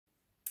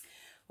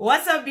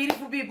What's up,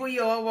 beautiful people?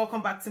 You're all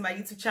welcome back to my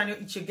YouTube channel.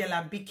 It's your girl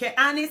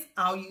ABIKEANIS.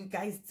 How you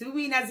guys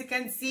doing? As you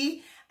can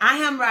see, I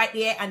am right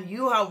here and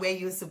you are where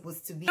you're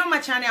supposed to be. On my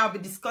channel, I'll be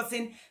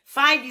discussing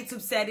 5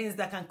 YouTube settings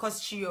that can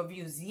cost you your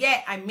views.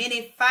 Yeah, I mean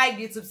it, 5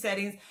 YouTube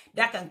settings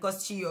that can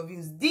cost you your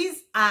views.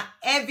 These are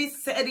heavy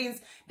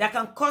settings that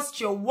can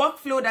cost your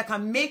workflow, that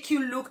can make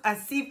you look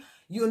as if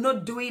you're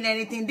not doing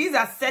anything. These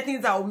are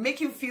settings that will make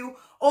you feel,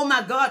 oh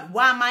my God,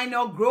 why am I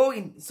not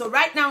growing? So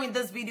right now in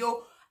this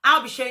video,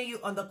 I'll be showing you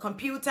on the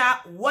computer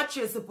what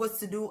you're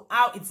supposed to do,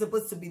 how it's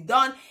supposed to be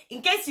done.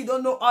 In case you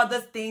don't know other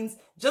things,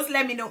 just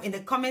let me know in the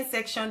comment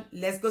section.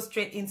 Let's go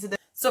straight into the...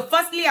 So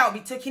firstly, I'll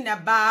be talking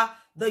about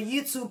the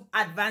YouTube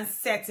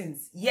advanced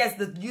settings. Yes,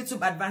 the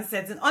YouTube advanced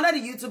settings. Under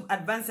the YouTube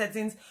advanced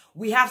settings,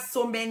 we have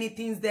so many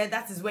things there.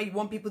 That is where you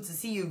want people to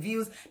see your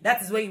views.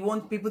 That is where you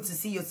want people to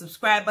see your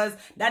subscribers.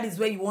 That is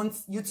where you want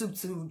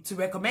YouTube to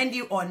recommend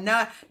you or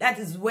not. That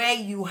is where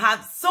you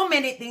have so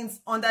many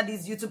things under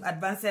this YouTube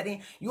advanced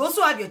setting. You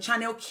also have your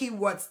channel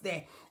keywords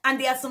there. And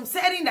there are some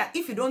settings that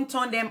if you don't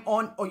turn them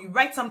on or you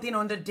write something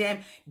under them,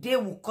 they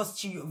will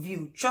cost you your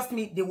view. Trust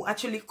me, they will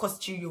actually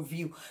cost you your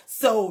view.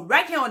 So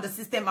right here on the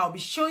system, I'll be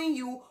showing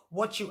you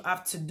what you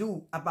have to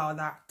do about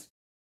that.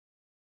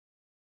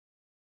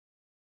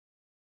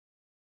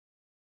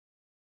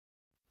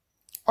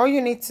 All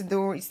you need to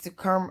do is to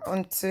come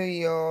onto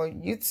your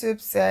YouTube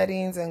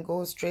settings and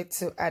go straight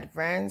to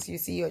advanced. You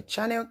see your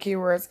channel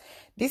keywords.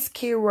 These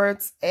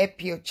keywords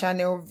help your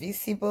channel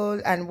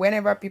visible, and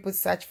whenever people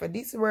search for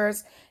these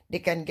words, they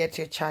can get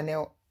your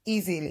channel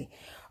easily.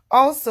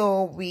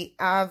 Also, we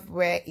have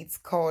where it's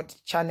called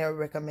channel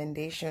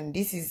recommendation.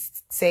 This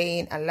is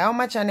saying allow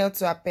my channel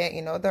to appear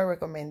in other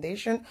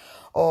recommendation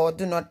or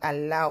do not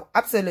allow.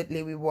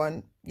 Absolutely, we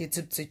want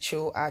YouTube to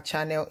show our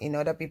channel in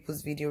other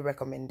people's video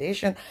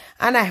recommendation,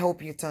 and I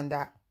hope you turn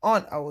that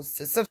on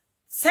also. So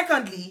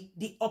secondly,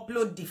 the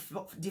upload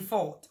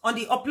default. On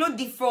the upload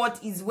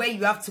default is where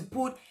you have to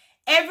put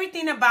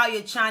everything about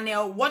your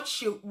channel, what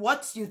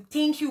you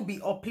think you'll be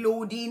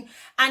uploading.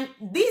 And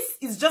this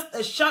is just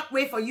a short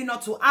way for you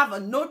not to have a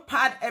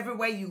notepad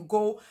everywhere you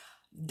go.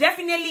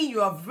 Definitely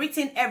you have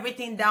written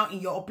everything down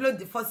in your upload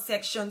default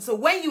section. So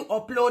when you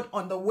upload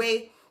on the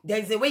way, there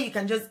is a way you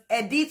can just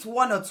edit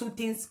 1 or 2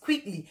 things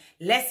quickly.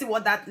 Let's see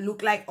what that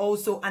look like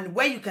also, and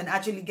where you can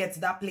actually get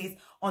to that place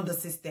on the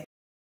system.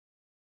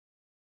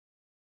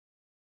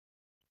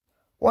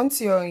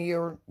 Once you're in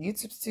your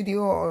YouTube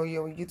studio or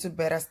your YouTube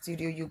Beta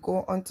Studio, you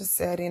go onto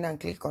setting and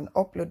click on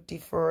upload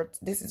default.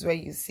 This is where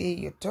you see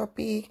your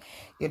topic,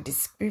 your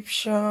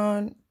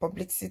description,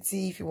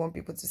 publicity, if you want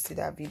people to see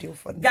that video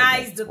for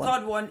guys. The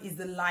third one is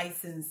the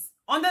license.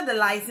 Under the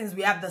license,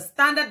 we have the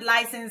standard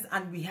license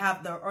and we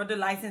have the other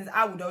license.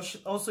 I would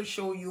also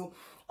show you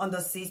on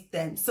the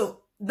system.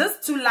 So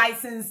this 2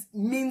 license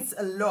means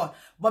a lot,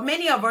 but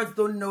many of us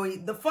don't know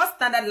it. The first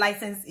standard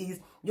license is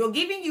you're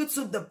giving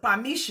YouTube the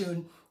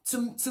permission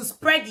to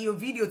spread your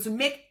video, to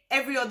make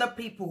every other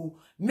people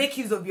make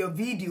use of your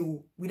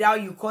video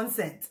without your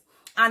consent.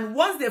 And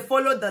once they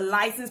follow the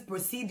license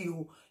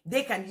procedure,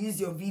 they can use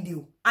your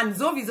video. And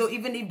Zovizo,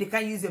 even if they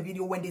can't use your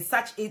video, when they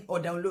search it or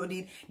download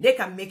it, they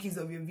can make use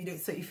of your video.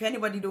 So if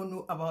anybody don't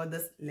know about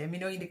this, let me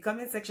know in the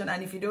comment section.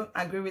 And if you don't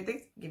agree with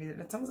it, give it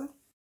a thumbs up.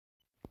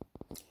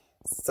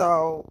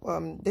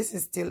 So this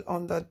is still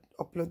on the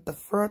upload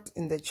default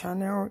in the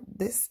channel.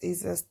 This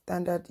is a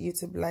standard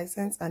YouTube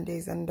license, and there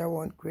is another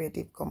one,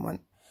 Creative Commons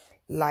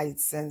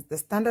license. The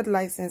standard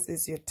license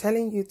is you're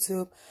telling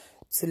YouTube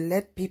to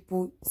let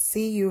people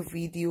see your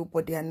video,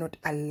 but they are not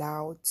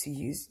allowed to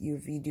use your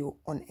video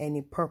on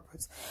any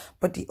purpose.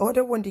 But the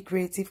other one, the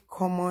Creative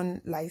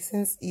Commons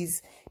license,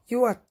 is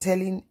you are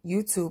telling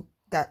YouTube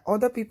that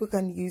other people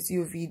can use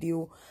your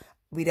video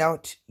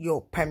without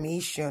your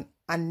permission.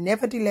 And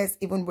nevertheless,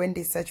 even when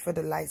they search for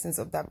the license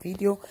of that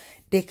video,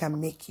 they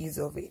can make use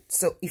of it.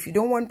 So if you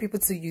don't want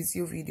people to use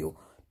your video,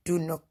 do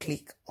not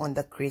click on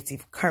the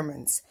Creative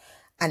Commons.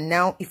 And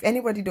now, if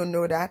anybody don't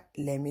know that,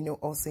 let me know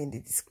also in the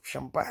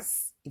description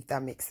box, if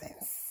that makes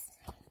sense.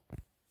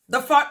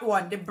 The fourth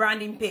one, the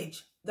branding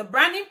page. The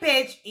branding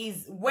page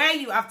is where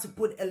you have to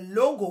put a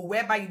logo,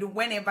 whereby you do,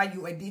 whenever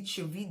you edit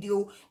your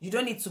video, you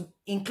don't need to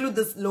include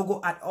this logo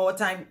at all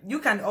time. You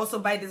can also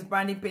buy this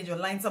branding page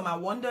online. Some are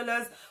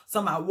 $1,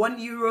 some are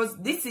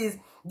 €1. This is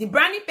the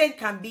branding page,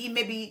 can be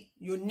maybe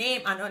your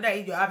name and other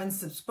if you haven't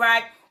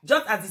subscribed.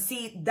 Just as you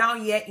see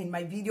down here in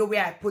my video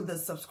where I put the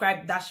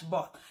subscribe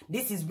dashboard.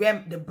 This is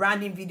where the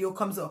branding video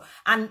comes up.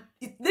 And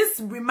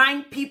this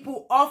reminds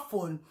people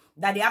often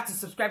that they have to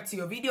subscribe to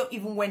your video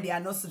even when they are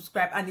not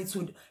subscribed. And it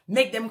would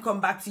make them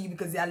come back to you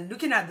because they are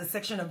looking at the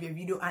section of your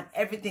video and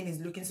everything is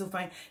looking so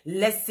fine.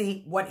 Let's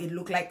see what it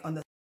looked like on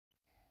the...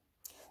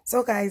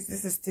 So guys,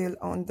 this is still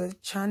on the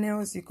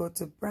channels. You go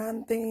to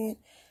branding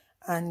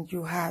and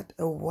you had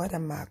a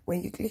watermark.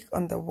 When you click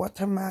on the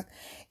watermark,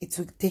 it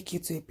will take you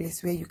to a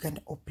place where you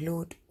can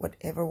upload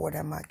whatever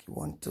watermark you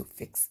want to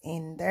fix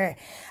in there.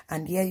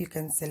 And here you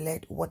can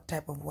select what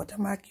type of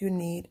watermark you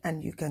need,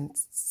 and you can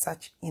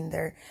search in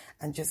there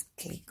and just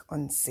click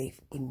on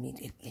save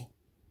immediately.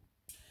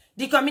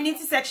 The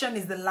community section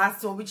is the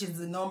last one, which is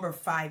the number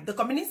 5. The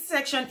community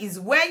section is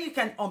where you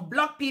can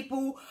unblock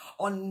people,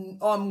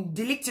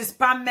 delete your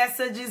spam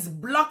messages,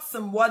 block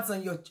some words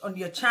on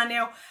your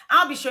channel.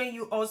 I'll be showing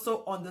you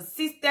also on the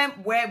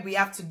system where we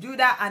have to do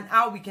that and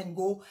how we can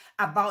go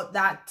about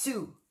that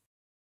too.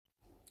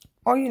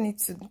 All you need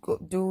to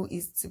do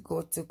is to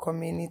go to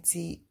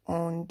community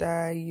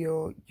under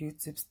your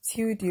YouTube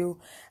studio,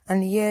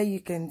 and here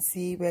you can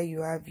see where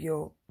you have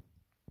your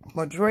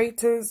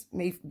moderators.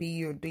 Maybe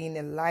you're doing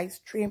a live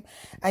stream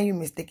and you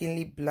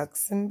mistakenly block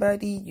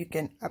somebody, you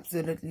can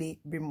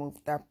absolutely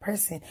remove that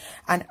person.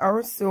 And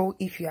also,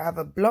 if you have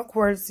a block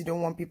words you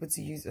don't want people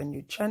to use on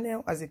your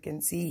channel, as you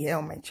can see here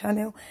on my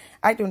channel,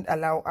 I don't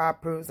allow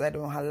apples, I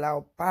don't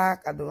allow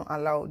back, I don't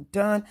allow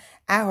done.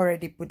 I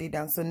already put it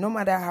down, so no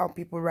matter how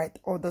people write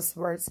all those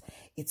words,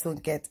 it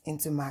won't get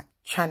into my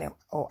channel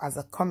or as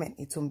a comment.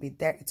 It won't be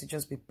there, it will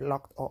just be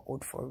blocked or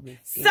hold for review.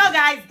 So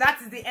guys, that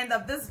is the end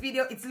of this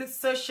video. It looks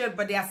so short,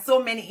 but there are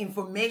so many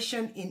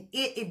information in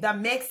it. If that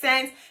makes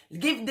sense,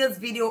 give this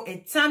video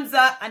a thumbs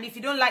up, and if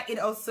you don't like it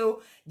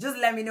also, just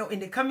let me know in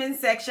the comment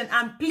section.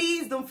 And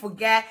please don't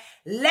forget,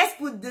 let's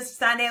put this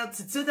channel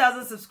to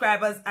 2,000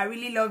 subscribers. I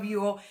really love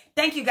you all.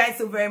 Thank you guys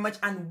so very much,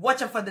 and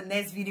watch out for the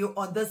next video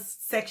on this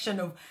section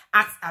of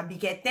Ask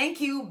Abike.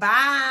 Thank you.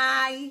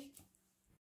 Bye.